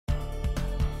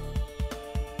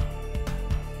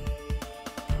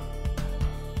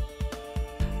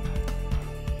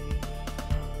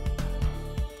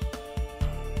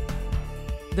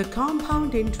The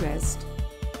compound interest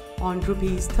on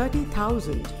rupees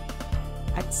 30,000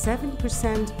 at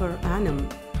 7% per annum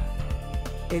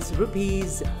is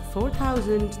rupees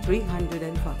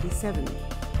 4,347.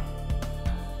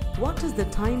 What is the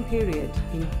time period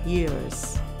in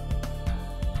years?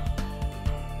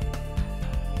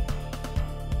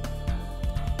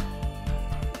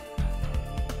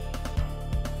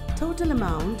 Total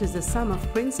amount is the sum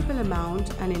of principal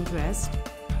amount and interest.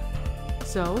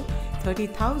 So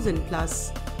 30,000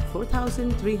 plus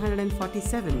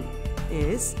 4,347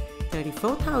 is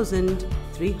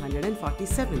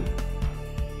 34,347.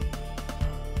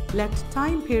 Let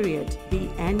time period be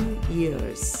n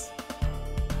years.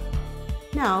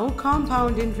 Now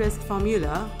compound interest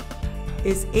formula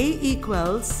is A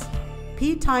equals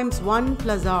P times 1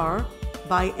 plus R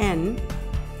by n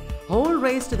whole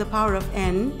raised to the power of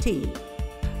n t,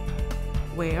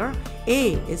 where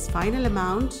A is final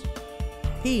amount,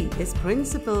 P is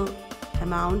principal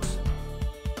amount,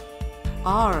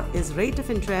 R is rate of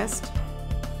interest,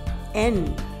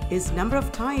 N is number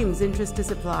of times interest is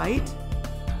applied,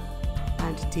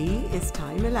 and T is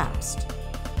time elapsed.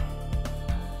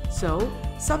 So,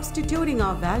 substituting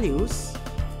our values,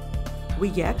 we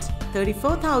get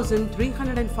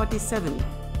 34,347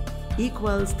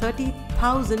 equals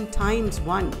 30,000 times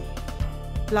 1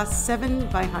 plus 7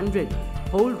 by 100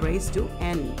 whole raised to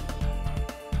n.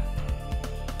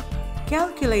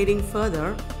 Calculating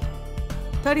further,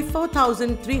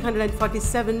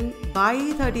 34,347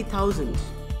 by 30,000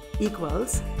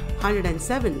 equals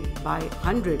 107 by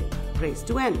 100 raised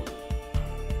to n.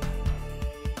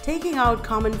 Taking out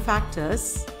common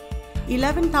factors,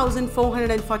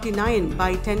 11,449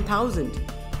 by 10,000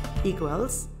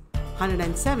 equals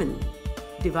 107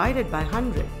 divided by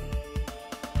 100.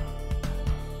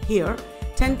 Here,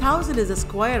 10,000 is the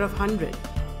square of 100.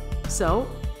 So,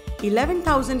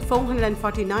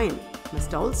 11,449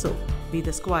 must also be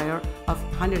the square of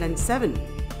 107,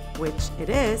 which it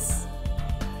is.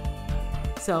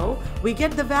 So, we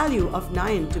get the value of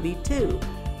 9 to be 2.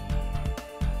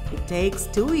 It takes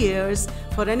 2 years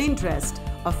for an interest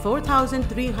of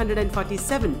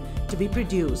 4,347 to be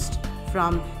produced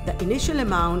from the initial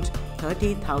amount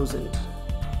 30,000.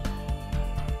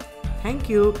 Thank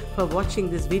you for watching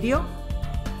this video.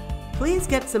 Please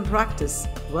get some practice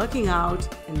working out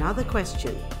another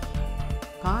question.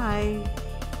 Bye.